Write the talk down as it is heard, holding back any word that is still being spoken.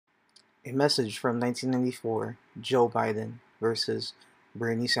A message from 1994, Joe Biden versus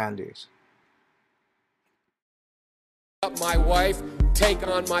Bernie Sanders. My wife, take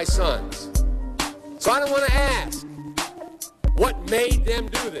on my sons. So I don't want to ask, what made them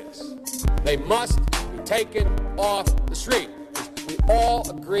do this? They must be taken off the street. We all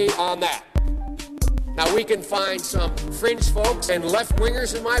agree on that. Now we can find some fringe folks and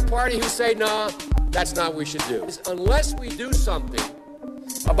left-wingers in my party who say, no, that's not what we should do. Unless we do something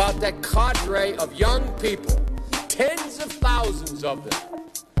about that cadre of young people, tens of thousands of them,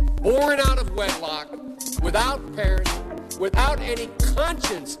 born out of wedlock, without parents, without any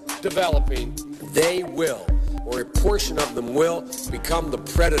conscience developing, they will, or a portion of them will, become the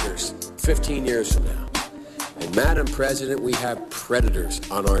predators 15 years from now. And Madam President, we have predators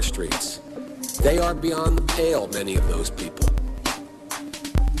on our streets. They are beyond the pale, many of those people.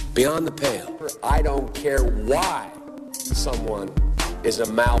 Beyond the pale. I don't care why someone is a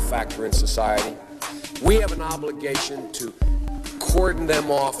malefactor in society. We have an obligation to cordon them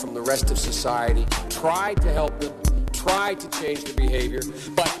off from the rest of society, try to help them, try to change their behavior,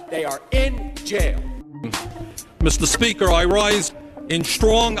 but they are in jail. Mr. Speaker, I rise in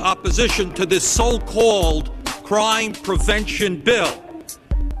strong opposition to this so-called crime prevention bill.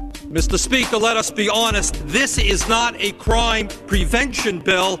 Mr. Speaker, let us be honest, this is not a crime prevention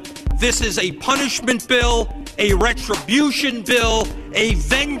bill. This is a punishment bill, a retribution bill, a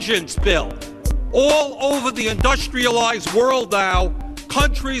vengeance bill. All over the industrialized world now,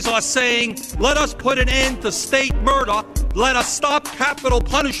 countries are saying, let us put an end to state murder, let us stop capital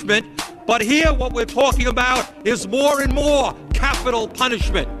punishment, but here what we're talking about is more and more capital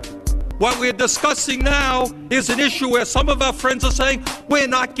punishment. What we're discussing now is an issue where some of our friends are saying, we're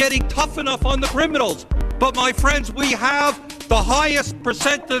not getting tough enough on the criminals. But my friends, we have the highest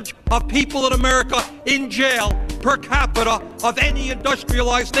percentage of people in America in jail per capita of any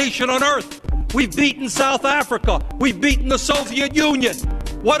industrialized nation on earth. We've beaten South Africa. We've beaten the Soviet Union.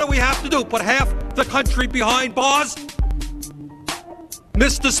 What do we have to do? Put half the country behind bars?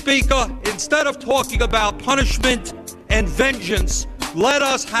 Mr. Speaker, instead of talking about punishment and vengeance, let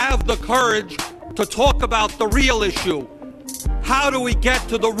us have the courage to talk about the real issue. How do we get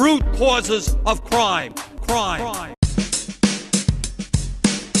to the root causes of crime? Crime.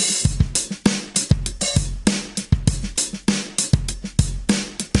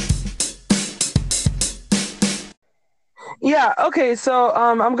 Yeah, okay, so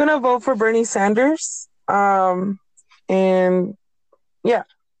I'm gonna vote for Bernie Sanders. And yeah,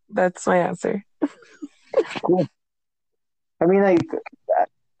 that's my answer. Cool. I mean,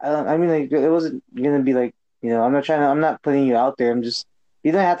 it wasn't gonna be like, I'm not putting you out there.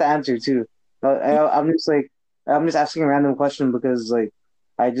 You don't have to answer too. I'm just asking a random question because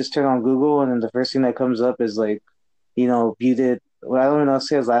I just turn on Google and then the first thing that comes up is Beauty. Well, I don't even know how to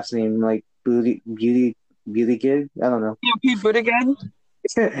say his last name, Beauty Gig. I don't know. Yeah, Pete Buttigieg.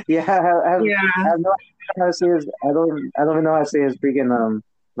 Yeah, I have no idea how to say his. I don't even know how to say his freaking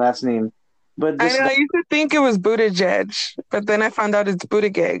last name. But I used to think it was Buttigieg, but then I found out it's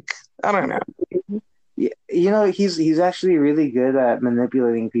Buttigieg. I don't know. Yeah, he's actually really good at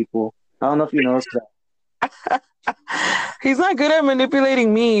manipulating people. I don't know if you noticed that. He's not good at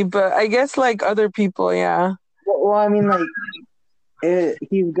manipulating me, but I guess other people, yeah. Well, I mean,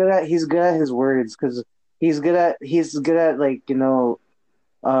 he's good at his words because he's good at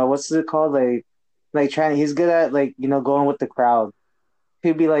what's it called, he's good at going with the crowd.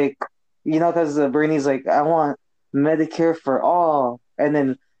 He'd be because Bernie's I want Medicare for all, and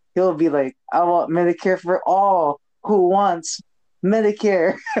then he'll be I want Medicare for all who wants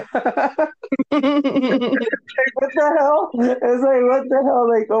Medicare. What the hell? It's what the hell?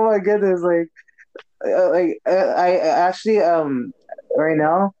 Oh my goodness! I actually right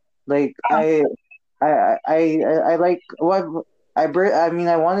now I like what I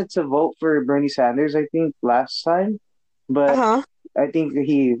wanted to vote for Bernie Sanders, I think, last time, but I think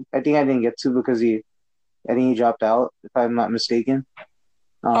I didn't get to because I think he dropped out, if I'm not mistaken.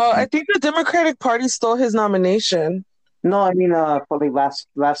 I think the Democratic Party stole his nomination. No, I mean for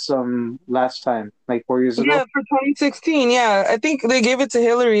last time, 4 years ago. Yeah, for 2016. Yeah, I think they gave it to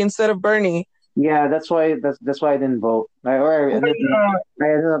Hillary instead of Bernie. Yeah, that's why I didn't vote. I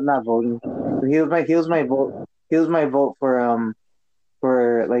ended up not voting. He was my vote. He was my vote for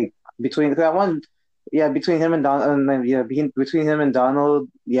between, cause I wanted, between him and Donald. Between him and Donald.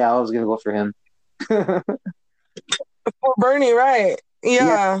 Yeah, I was gonna go for him. For Bernie, right?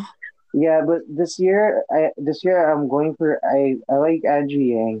 Yeah. Yeah, but this year I'm going for I like Andrew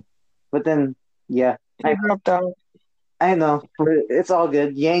Yang, but then he dropped out. I know, but it's all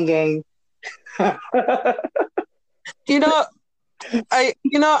good. Yang gang. I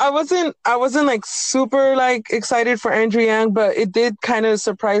wasn't like super like excited for Andrew Yang, but it did kind of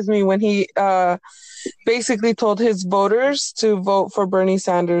surprise me when he basically told his voters to vote for Bernie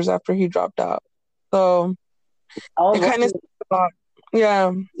Sanders after he dropped out. So I was it kind of watching. says a lot.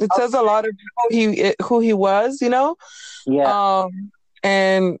 Yeah, it says a lot of who he was, Yeah, um,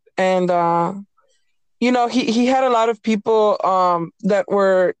 and he had a lot of people that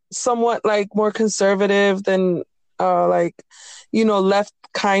were somewhat like more conservative than like left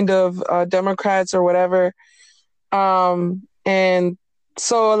kind of Democrats or whatever. And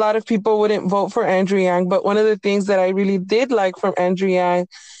so a lot of people wouldn't vote for Andrew Yang. But one of the things that I really did like from Andrew Yang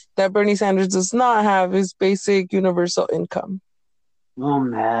that Bernie Sanders does not have is basic universal income. oh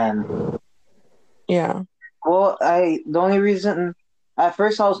man. Yeah. Well, the only reason at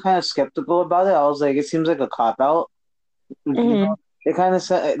first I was kind of skeptical about it. I was like, it seems like a cop out. You Hmm. know, it kind of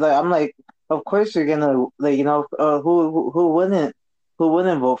said like I'm like, of course you're gonna like who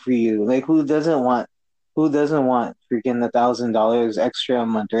wouldn't vote for you? Like who doesn't want freaking $1,000 extra a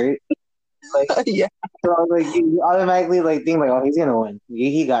month, right? Like Yeah. so like you automatically like think like, oh, he's gonna win.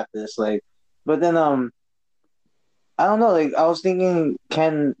 He got this. Like, but then I don't know. Like I was thinking,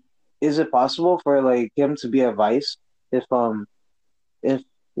 is it possible for like him to be a vice if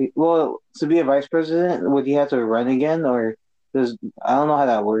well, to be a vice president, would he have to run again, or does I don't know how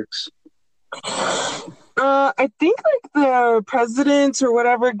that works. I think like the presidents or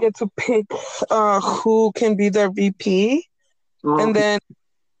whatever get to pick who can be their VP, Oh, and okay. then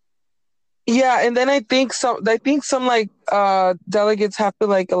yeah, and then I think some like delegates have to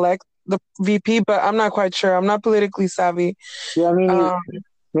like elect the VP, but I'm not quite sure. I'm not politically savvy. Yeah, I mean, Um,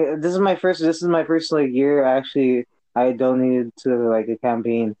 yeah, this is my first like year actually. I donated to like a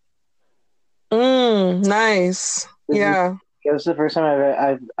campaign. nice. This is Yeah. yeah, this is the first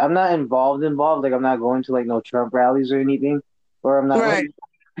time I'm not involved. Like I'm not going to like no Trump rallies or anything, or I'm not like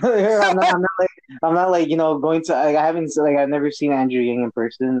Right. I'm not like going to like I haven't like I've never seen Andrew Yang in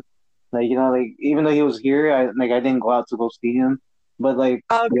person. Like like even though he was here, I didn't go out to go see him. But like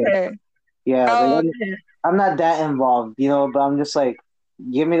yeah, Okay. yeah, like Okay. I'm not that involved, but I'm just like,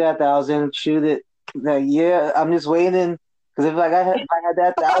 give me that 1,000, shoot it. Like, yeah, I'm just waiting because if I had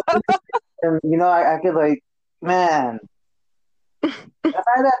that 1,000, then I could like, man, if I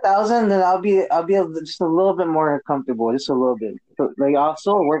had that 1,000, then I'll be just a little bit more comfortable, just a little bit. So, like I'll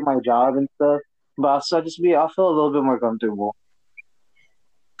still work my job and stuff, but I'll feel a little bit more comfortable.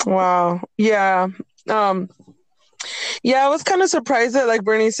 Wow. Yeah. Um, yeah, I was kind of surprised that like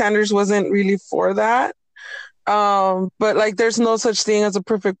Bernie Sanders wasn't really for that. But like there's no such thing as a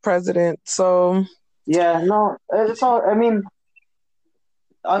perfect president. So Yeah, no, it's all. I mean,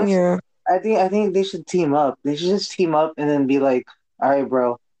 honestly, yeah. I think they should team up. They should just team up and then be like, all right,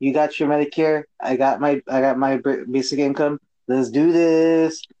 bro, you got your Medicare. I got my basic income. Let's do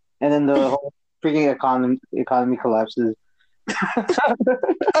this. And then the whole freaking economy collapses.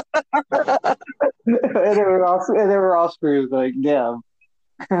 And then we're all screwed. Like, yeah.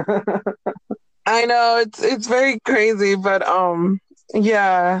 I know it's very crazy, but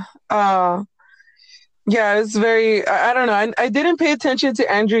yeah. Yeah, it's very I don't know. I didn't pay attention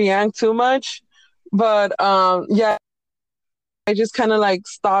to Andrew Yang too much, but yeah, I just kind of like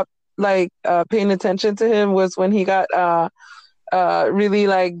stopped like paying attention to him was when he got really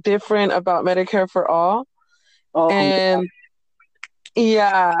like different about Medicare for all. Oh, And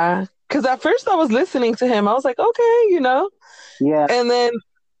yeah, cuz at first I was listening to him. I was like, "Okay, yeah.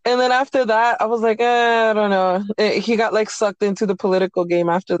 And then after that, I was like, I don't know. He got like sucked into the political game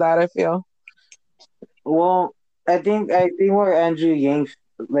after that, I feel. Well, I think where Andrew Yang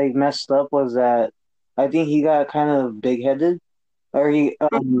like messed up was that I think he got kind of big headed, or he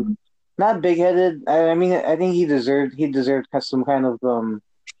not big headed. I mean, I think he deserved some kind of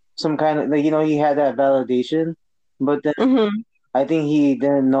like he had that validation, but then Hmm. I think he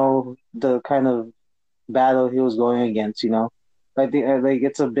didn't know the kind of battle he was going against. I think like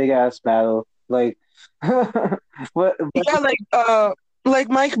it's a big ass battle. Like, but Yeah, like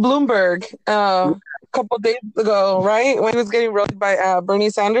Mike Bloomberg a couple days ago, right? When he was getting roasted by Bernie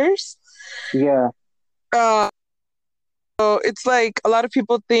Sanders. yeah, Uh so it's like a lot of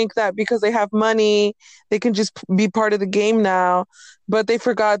people think that because they have money, they can just be part of the game now, but they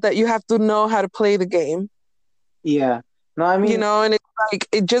forgot that you have to know how to play the game. yeah. No, I mean, And it's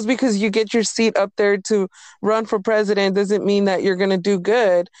like just because you get your seat up there to run for president doesn't mean that you're going to do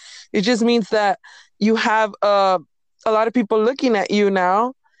good. It just means that you have a lot of people looking at you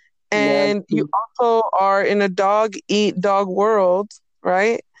now, yeah, and you also are in a dog eat dog world,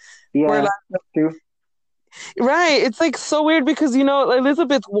 right? Where yeah, like, that's true. right, it's like so weird because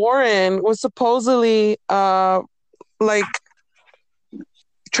Elizabeth Warren was supposedly like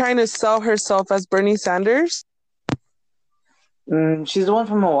trying to sell herself as Bernie Sanders. She's the one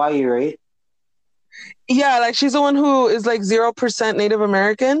from Hawaii, right? Yeah, like she's the one who is like 0% Native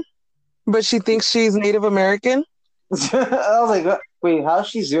American, but she thinks she's Native American. I was like, wait, how's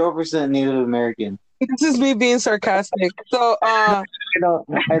she 0% Native American? This is me being sarcastic. So, I don't.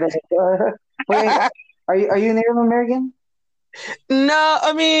 Wait, are you Native American? no,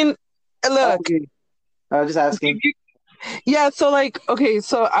 I mean, look, Okay. I was just asking. yeah. So, like, okay,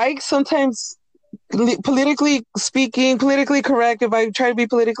 so I sometimes politically speaking, politically correct. If I try to be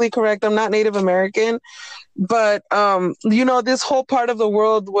politically correct, I'm not Native American, but this whole part of the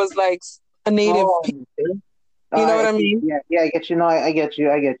world was like a native Oh, people. okay. You know what I mean? Yeah, I get you. No, I get you.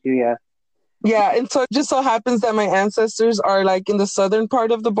 I get you. Yeah. Yeah, and so it just so happens that my ancestors are like in the southern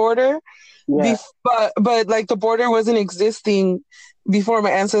part of the border, Yeah. but like the border wasn't existing before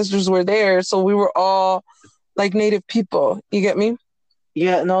my ancestors were there, so we were all like native people. You get me?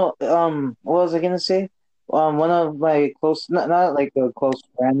 Yeah. No. What was I gonna say? One of my close, not like a close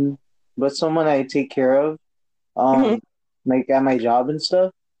friend, but someone I take care of. Hmm. Um, like at my job and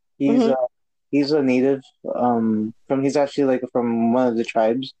stuff. He's Hmm. uh he's a native. He's actually like from one of the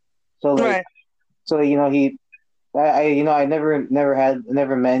tribes. So like, Right. he I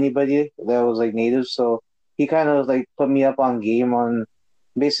never met anybody that was like native, so he kind of like put me up on game on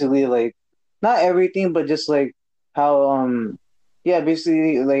basically like not everything, but just like how yeah,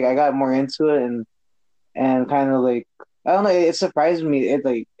 basically like I got more into it and kind of like I don't know, it surprised me. It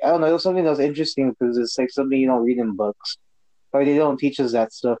like I don't know, it was something that was interesting because it's like something you don't read in books or they don't teach us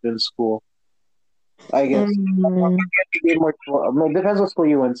that stuff in school. I guess. Mm. It depends what school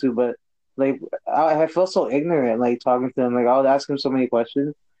you went to, but like I felt so ignorant, like talking to him. Like I would ask him so many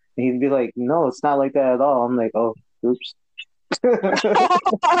questions, and he'd be like, "No, it's not like that at all." I'm like, "Oh, oops."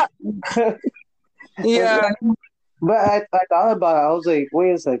 Yeah. But I thought about it. I was like,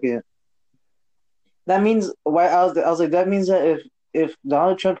 "Wait a second. That means why?" I was like, "That means that if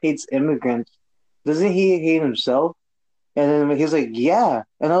Donald Trump hates immigrants, doesn't he hate himself?" And then he's like, "Yeah,"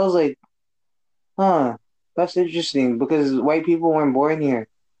 and I was like, "Huh, that's interesting because white people weren't born here."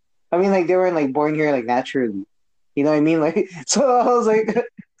 I mean, like they weren't like born here like naturally. You know what I mean? Like, so I was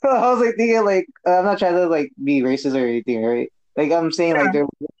like thinking like I'm not trying to like be racist or anything, right? Like I'm saying like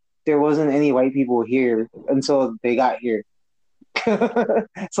there wasn't any white people here until they got here.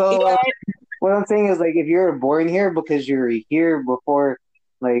 So Yeah. what I'm saying is like if you're born here because you're here before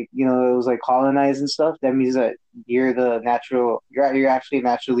like it was like colonized and stuff, that means that you're actually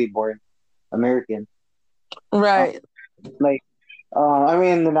naturally born American. Uh, Right. like I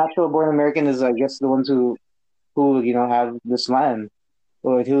mean, the natural born American is, I guess, the ones who have this land,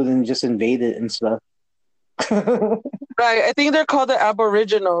 or who then just invade it and stuff. Right. I think they're called the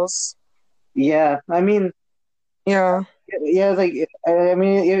Aboriginals. Yeah, I mean, Yeah. yeah, like I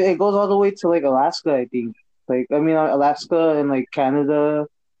mean, it goes all the way to like Alaska. I think, like I mean, Alaska and like Canada,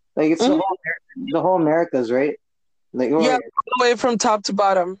 like it's Mhm. the whole Americas, right? Like, Yeah. or All the way from top to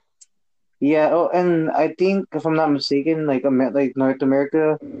bottom. yeah. Oh, and I think if I'm not mistaken, like North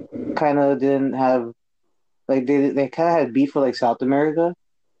America kind of didn't have like they kind of had beef with like South America.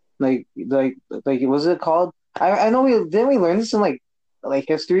 Like was it called? I know we learn this in like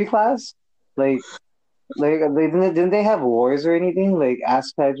history class? Like didn't they have wars or anything? Like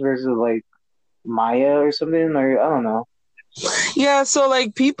Aztecs versus like Maya or something, or I don't know. Yeah, so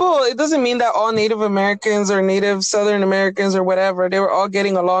like people, it doesn't mean that all Native Americans or Native Southern Americans or whatever, they were all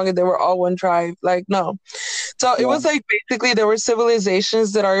getting along and they were all one tribe. Like, no. So it Yeah. was like basically there were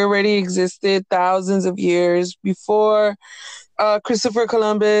civilizations that already existed thousands of years before Christopher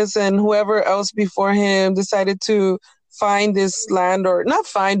Columbus and whoever else before him decided to find this land, or not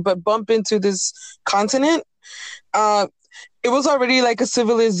find, but bump into this continent. Uh, it was already like a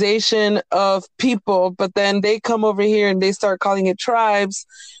civilization of people, but then they come over here and they start calling it tribes,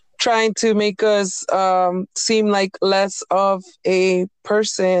 trying to make us seem like less of a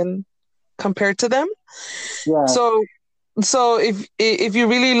person compared to them. Yeah. So, so if you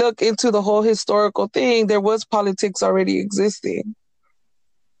really look into the whole historical thing, there was politics already existing,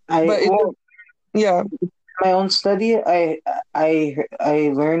 I but well, yeah, my own study, I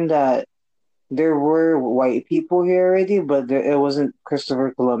learned that there were white people here already, but it wasn't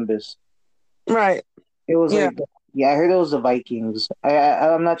Christopher Columbus. right, It was yeah. like, yeah, I heard it was the Vikings.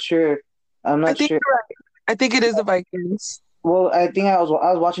 I'm not sure. I'm I not think sure. you're right. I think it is the Vikings. Well, I think I was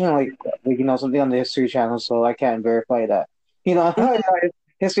watching like something on the History Channel, so I can't verify that.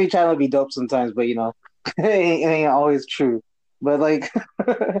 History Channel be dope sometimes, but it ain't always true. But like,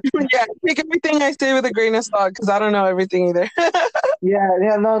 Yeah, take everything I say with a grain of salt because I don't know everything either. yeah,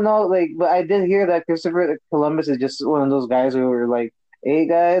 no, like, but I did hear that Christopher Columbus is just one of those guys who were like hey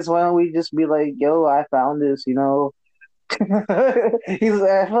guys, why don't we just be like, yo, I found this, you know? I feel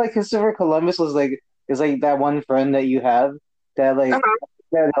like Christopher Columbus was like is like that one friend that you have that like Uh-huh.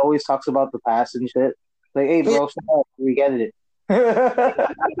 that always talks about the past and shit. Like, hey Yeah. bro, shut up. We get it.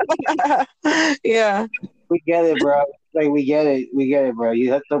 Yeah. We get it, bro. Like we get it. We get it, bro.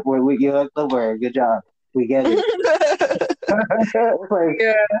 You hooked up where you hooked up where. Good job. We get it.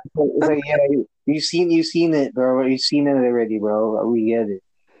 Yeah. It's like yeah, you've seen it, bro. You've seen it already, bro. We get it.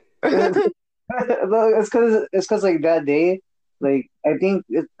 No, it's cause like that day, like I think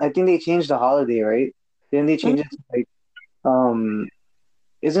they changed the holiday, right? Then they changed it to like um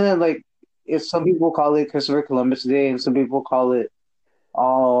isn't it like if some people call it Christopher Columbus Day and some people call it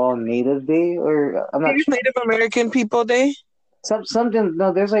All Native Day or I'm not Maybe sure. Native American People Day. Something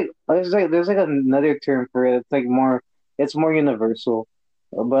no, there's like another term for it. It's more universal.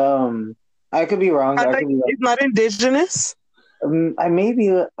 But I could be wrong. I I like could be wrong. it's not indigenous. I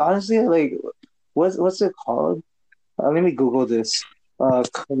maybe honestly like what's it called? Let me Google this.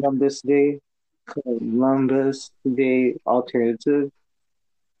 Columbus Day. Columbus Day alternative.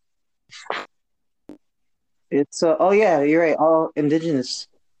 It's oh yeah, you're right. All Indigenous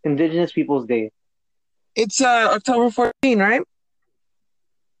Peoples Day, It's October 14, right?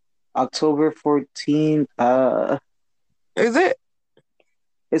 October 14th. Is it?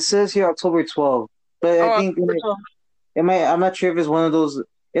 It says here October 12th, but I Oh, think October 12. it might. I'm not sure if it's one of those.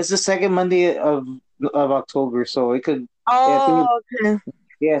 It's the second Monday of October, so it could. Yeah, I think Oh, okay.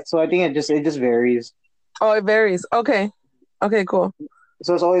 yeah. So I think it just varies. Oh, it varies. Okay. Okay, cool.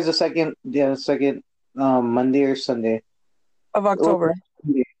 So it's always the second, yeah, second Monday or Sunday. Of Well, October.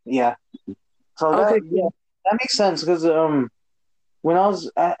 yeah. So Okay, yeah, cool. that makes sense because when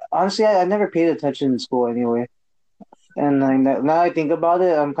honestly I never paid attention in school anyway, and like, now I think about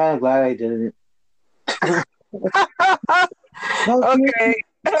it, I'm kind of glad I didn't. No, Okay.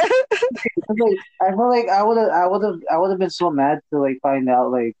 seriously, 'cause, like I feel like I would have been so mad to like find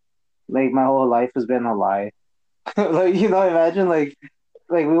out like my whole life has been a lie. Like imagine like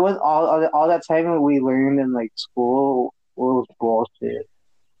we went all that time we learned in like school was bullshit.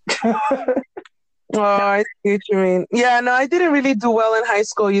 Oh, I see what you mean. Yeah, no, I didn't really do well in high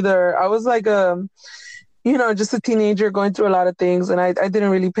school either. I was like just a teenager going through a lot of things and I didn't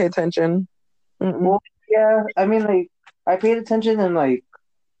really pay attention. Mm-mm. Well, yeah, I mean like I paid attention and like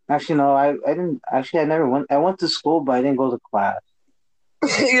actually no, I didn't actually I never went. I went to school but I didn't go to class.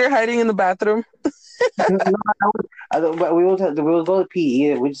 You're hiding in the bathroom. No, but we would go to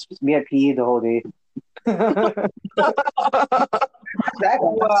PE. We just be at PE the whole day.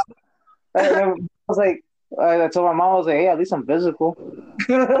 Wow. I was like, I told my mom, I was like, hey, at least I'm physical.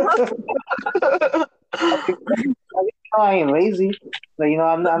 I ain't lazy. Like,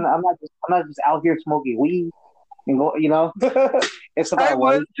 I'm not just out here smoking weed and go. It's I about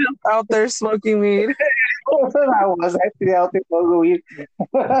work. was just out there smoking weed. I was actually out there smoking weed.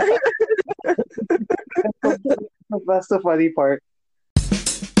 That's the funny part.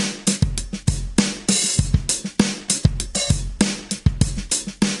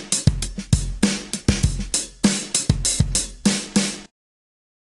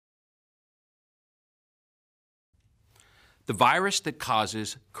 The virus that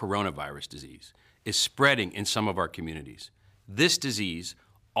causes coronavirus disease is spreading in some of our communities. This disease,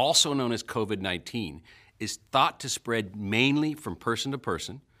 also known as COVID-19, is thought to spread mainly from person to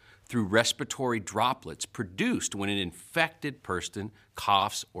person through respiratory droplets produced when an infected person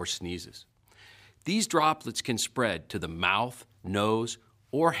coughs or sneezes. These droplets can spread to the mouth, nose,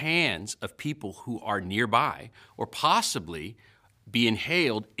 or hands of people who are nearby or possibly be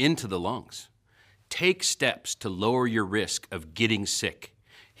inhaled into the lungs. Take steps to lower your risk of getting sick.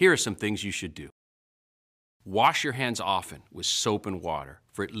 Here are some things you should do. Wash your hands often with soap and water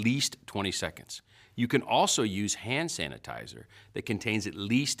for at least 20 seconds. You can also use hand sanitizer that contains at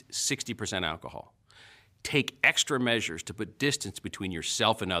least 60% alcohol. Take extra measures to put distance between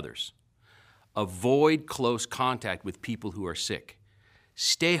yourself and others. Avoid close contact with people who are sick.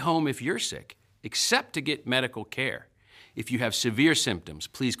 Stay home if you're sick, except to get medical care. If you have severe symptoms,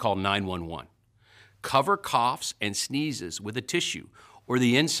 please call 911. Cover coughs and sneezes with a tissue or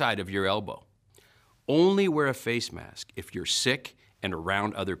the inside of your elbow. Only wear a face mask if you're sick and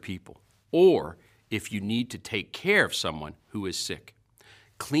around other people, or if you need to take care of someone who is sick.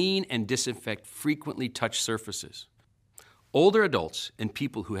 Clean and disinfect frequently touched surfaces. Older adults and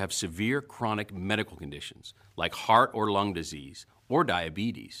people who have severe chronic medical conditions like heart or lung disease or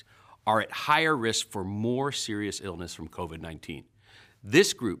diabetes are at higher risk for more serious illness from COVID-19.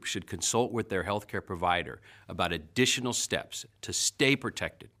 This group should consult with their healthcare provider about additional steps to stay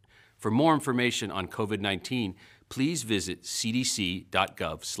protected. For more information on COVID-19, please visit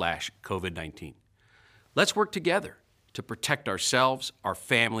cdc.gov/COVID-19. Let's work together to protect ourselves, our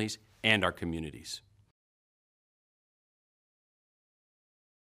families, and our communities.